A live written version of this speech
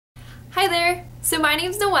Hi there! So my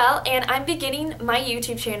name's Noelle and I'm beginning my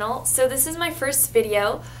YouTube channel. So this is my first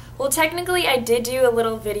video. Well, technically I did do a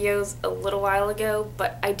little videos a little while ago,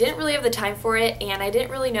 but I didn't really have the time for it and I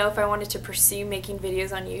didn't really know if I wanted to pursue making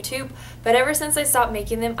videos on YouTube. But ever since I stopped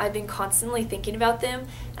making them, I've been constantly thinking about them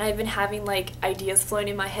and I've been having like ideas flowing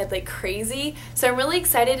in my head like crazy. So I'm really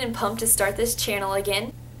excited and pumped to start this channel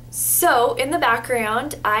again. So in the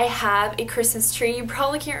background I have a Christmas tree. You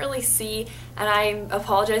probably can't really see and I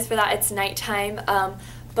apologize for that, it's nighttime,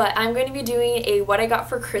 but I'm going to be doing a what I got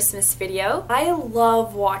for Christmas video. I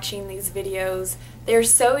love watching these videos. They're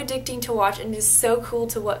so addicting to watch and just so cool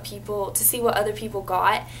to see what other people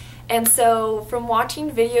got. And so from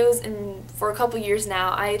watching videos and for a couple years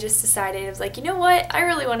now, I just decided, I was like, you know what, I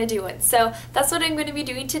really want to do one. So that's what I'm going to be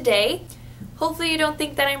doing today. Hopefully you don't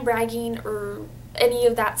think that I'm bragging or any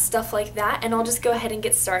of that stuff like that, and I'll just go ahead and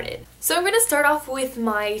get started. So I'm going to start off with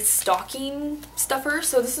my stocking stuffer.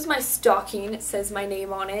 So this is my stocking. It says my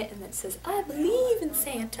name on it and it says I believe in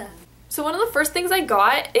Santa. So one of the first things I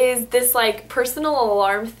got is this like personal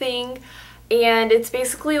alarm thing, and it's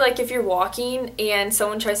basically like if you're walking and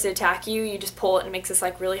someone tries to attack you, you just pull it and it makes this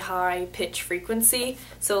like really high pitch frequency,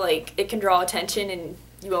 so like it can draw attention and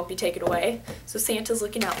you won't be taken away. So Santa's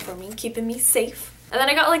looking out for me, keeping me safe. And then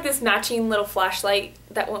I got like this matching little flashlight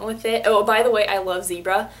that went with it. Oh, by the way, I love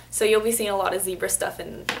zebra, so you'll be seeing a lot of zebra stuff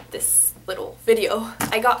in this little video.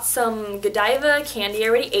 I got some Godiva candy. I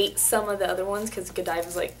already ate some of the other ones because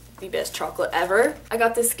Godiva's like the best chocolate ever. I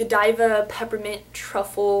got this Godiva peppermint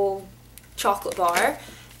truffle chocolate bar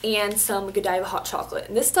and some Godiva hot chocolate.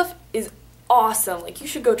 And this stuff is awesome. Like, you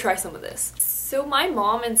should go try some of this. So my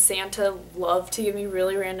mom and Santa love to give me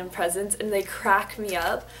really random presents and they crack me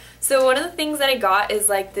up. So one of the things that I got is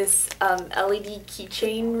like this LED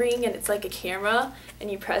keychain ring, and it's like a camera and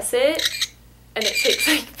you press it and it takes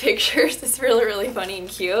like pictures. It's really funny and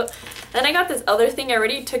cute. Then I got this other thing. I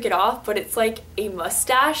already took it off, but it's like a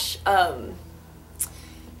mustache, what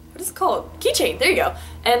is it called? Keychain, there you go.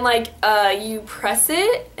 And like you press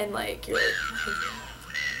it and like you're like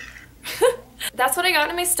That's what I got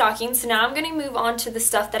in my stocking. So now I'm going to move on to the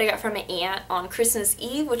stuff that I got from my aunt on Christmas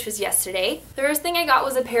Eve, which was yesterday. The first thing I got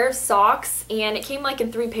was a pair of socks, and it came like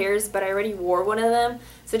in 3 pairs, but I already wore one of them.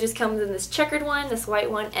 So it just comes in this checkered one, this white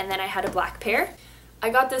one, and then I had a black pair. I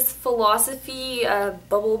got this Philosophy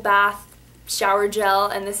bubble bath shower gel,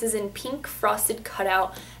 and this is in pink frosted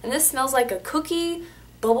cutout. And this smells like a cookie,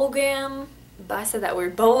 bubblegum, I said that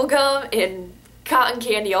word, bubblegum, and cotton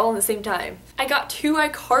candy all in the same time. I got 2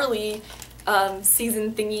 iCarly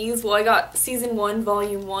season thingies. Well, I got season 1,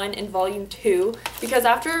 volume 1, and volume 2 because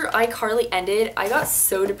after iCarly ended, I got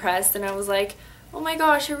so depressed and I was like, oh my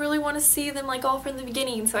gosh, I really want to see them like all from the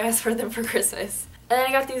beginning, so I asked for them for Christmas. And then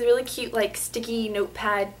I got these really cute like sticky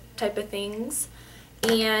notepad type of things,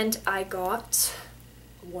 and I got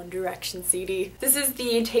One Direction CD. This is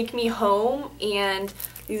the Take Me Home, and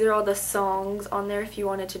these are all the songs on there if you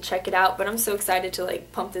wanted to check it out, but I'm so excited to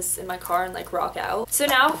like pump this in my car and like rock out. So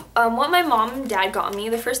now what my mom and dad got me,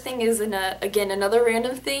 the first thing is again another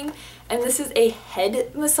random thing, and this is a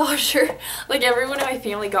head massager. Like everyone in my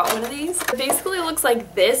family got one of these. It basically looks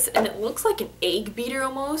like this, and it looks like an egg beater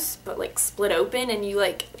almost, but like split open, and you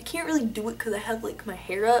like, I can't really do it because I have like my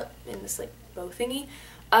hair up in this like bow thingy,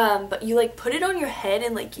 but you like put it on your head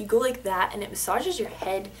and like you go like that and it massages your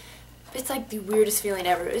head. It's like the weirdest feeling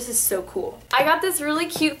ever. This is so cool. I got this really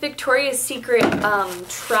cute Victoria's Secret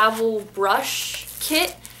travel brush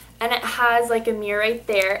kit, and it has like a mirror right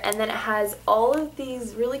there, and then it has all of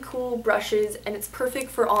these really cool brushes, and it's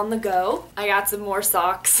perfect for on the go. I got some more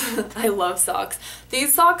socks. I love socks.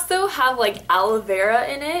 These socks though have like aloe vera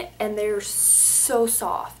in it, and they're so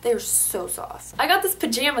soft. They're so soft. I got this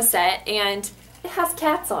pajama set, and it has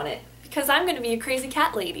cats on it because I'm gonna be a crazy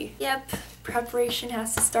cat lady. Yep. Preparation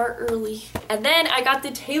has to start early. And then I got the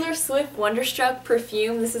Taylor Swift Wonderstruck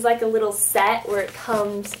perfume. This is like a little set where it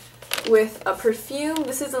comes with a perfume.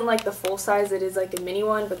 This isn't like the full size, it is like a mini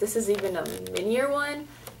one, but this is even a minier one.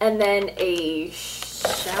 And then a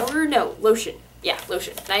lotion. Yeah,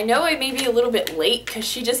 lotion. And I know I may be a little bit late because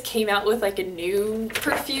she just came out with like a new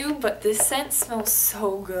perfume, but this scent smells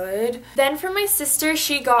so good. Then for my sister,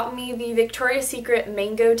 she got me the Victoria's Secret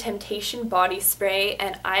Mango Temptation body spray,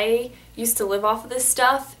 and I used to live off of this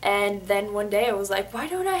stuff, and then one day I was like, why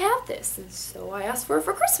don't I have this? And so I asked for it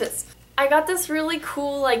for Christmas. I got this really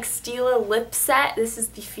cool like Stila lip set. This is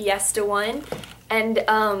the Fiesta one, and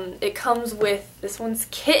it comes with, this one's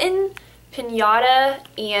kitten, Pinata,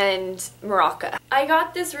 and Maraca. I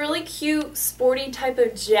got this really cute sporty type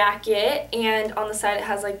of jacket, and on the side it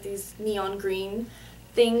has like these neon green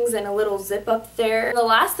things and a little zip up there. And the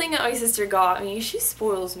last thing that my sister got me, she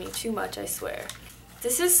spoils me too much, I swear.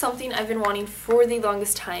 This is something I've been wanting for the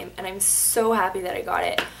longest time, and I'm so happy that I got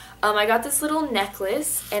it. I got this little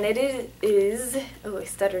necklace, and it is, oh, I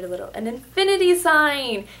stuttered a little, an infinity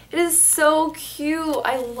sign. It is so cute.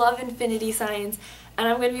 I love infinity signs, and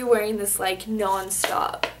I'm going to be wearing this like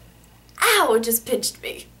non-stop. Ow, it just pinched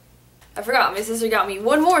me. I forgot, my sister got me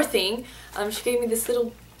one more thing. She gave me this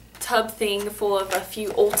little tub thing full of a few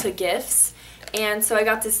Ulta gifts, and so I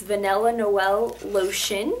got this Vanilla Noelle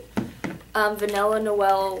lotion, Vanilla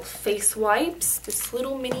Noelle face wipes, this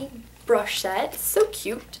little mini brush set, so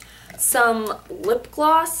cute, some lip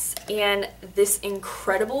gloss, and this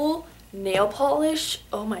incredible nail polish.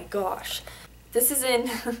 Oh my gosh, this is in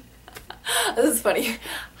this is funny,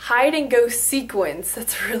 hide and go sequins.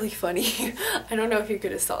 That's really funny. I don't know if you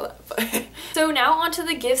could have saw that, but so now on to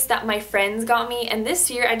the gifts that my friends got me. And this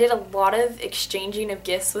year I did a lot of exchanging of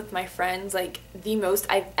gifts with my friends, like the most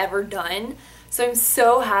I've ever done. So I'm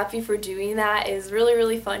so happy for doing that. It was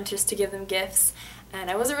really fun just to give them gifts. And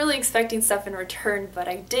I wasn't really expecting stuff in return, but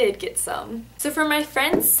I did get some. So for my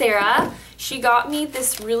friend Sarah, she got me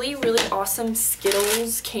this really awesome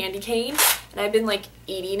Skittles candy cane. And I've been like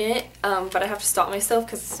eating it, but I have to stop myself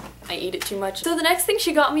because I eat it too much. So the next thing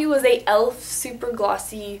she got me was a e.l.f. super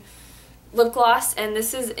glossy lip gloss, and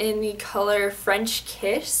this is in the color French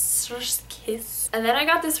Kiss. And then I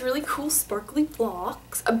got this really cool sparkly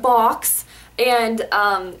box, and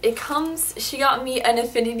it comes, she got me an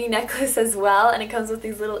infinity necklace as well, and it comes with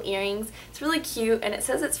these little earrings. It's really cute, and it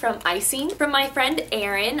says it's from Icing. From my friend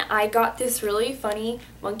Erin, I got this really funny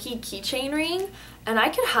monkey keychain ring, and I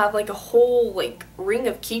could have like a whole like ring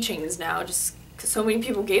of keychains now just because so many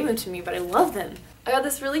people gave them to me, but I love them. I got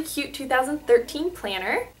this really cute 2013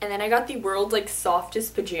 planner, and then I got the world's like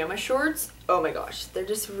softest pajama shorts. Oh my gosh, they're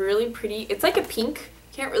just really pretty. It's like a pink,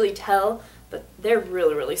 can't really tell, but they're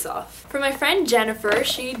really soft. For my friend Jennifer,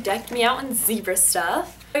 she decked me out in zebra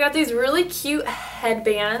stuff. I got these really cute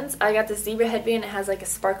headbands. I got this zebra headband, it has like a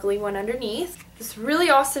sparkly one underneath. This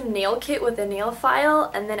really awesome nail kit with a nail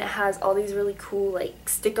file, and then it has all these really cool like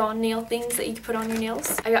stick-on nail things that you can put on your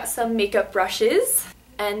nails. I got some makeup brushes,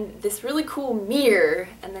 and this really cool mirror,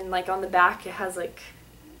 and then like on the back it has like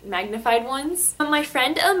magnified ones. From my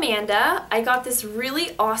friend Amanda, I got this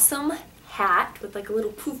really awesome hat with like a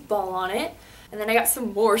little poof ball on it, and then I got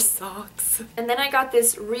some more socks, and then I got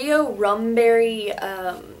this Rio Rumberry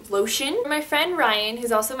lotion. For my friend Ryan,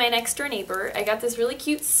 who's also my next door neighbor, I got this really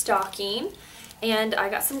cute stocking, and I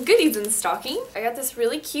got some goodies in the stocking. I got this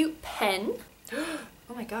really cute pen.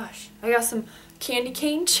 Oh my gosh, I got some candy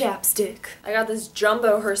cane chapstick. I got this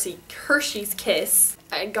jumbo Hershey's Kiss.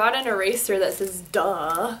 I got an eraser that says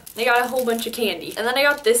duh. I got a whole bunch of candy. And then I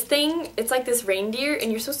got this thing. It's like this reindeer,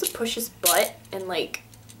 and you're supposed to push his butt and like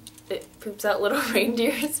it poops out little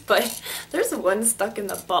reindeers, but there's one stuck in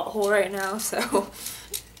the butthole right now, so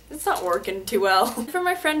it's not working too well. From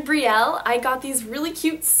my friend Brielle, I got these really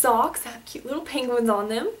cute socks that have cute little penguins on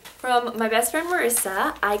them. From my best friend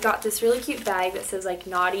Marissa, I got this really cute bag that says like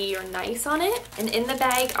naughty or nice on it. And in the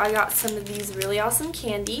bag, I got some of these really awesome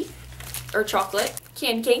candy, or chocolate,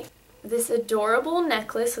 candy cane. This adorable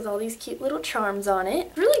necklace with all these cute little charms on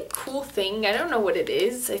it. Really cool thing, I don't know what it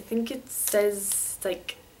is. I think it says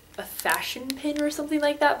like a fashion pin or something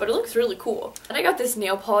like that, but it looks really cool. And I got this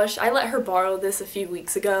nail polish. I let her borrow this a few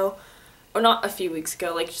weeks ago, or not a few weeks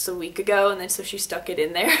ago, like just a week ago, and then so she stuck it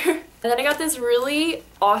in there. And then I got this really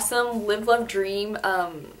awesome Live Love Dream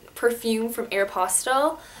perfume from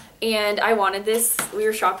Aeropostale, and I wanted this. We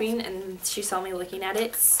were shopping and she saw me looking at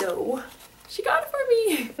it, so she got it for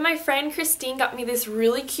me. My friend Christine got me this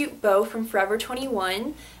really cute bow from Forever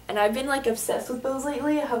 21, and I've been like obsessed with bows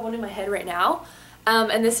lately. I have one in my head right now.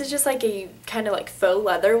 And this is just like a kind of like faux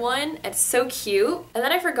leather one. It's so cute. And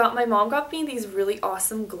then I forgot, my mom got me these really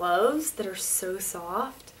awesome gloves that are so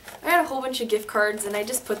soft. I got a whole bunch of gift cards and I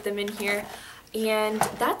just put them in here. And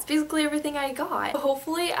that's basically everything I got.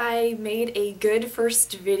 Hopefully I made a good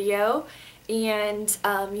first video and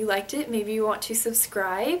you liked it. Maybe you want to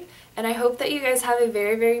subscribe. And I hope that you guys have a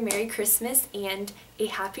very Merry Christmas and a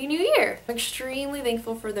Happy New Year. I'm extremely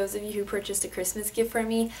thankful for those of you who purchased a Christmas gift from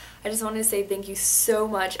me. I just wanted to say thank you so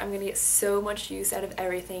much. I'm going to get so much use out of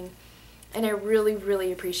everything, and I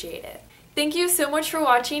really appreciate it. Thank you so much for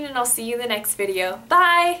watching, and I'll see you in the next video.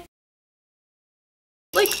 Bye!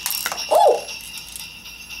 Like, oh!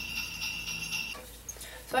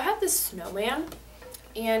 So I have this snowman,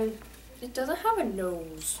 and it doesn't have a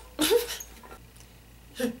nose.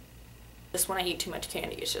 Just when I eat too much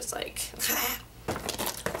candy, it's just like,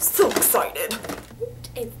 so excited. What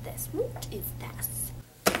is this? What is this?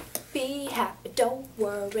 be happy, don't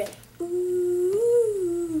worry. Ooh.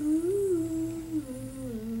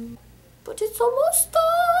 But it's a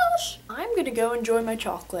mustache. I'm gonna go enjoy my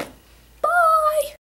chocolate.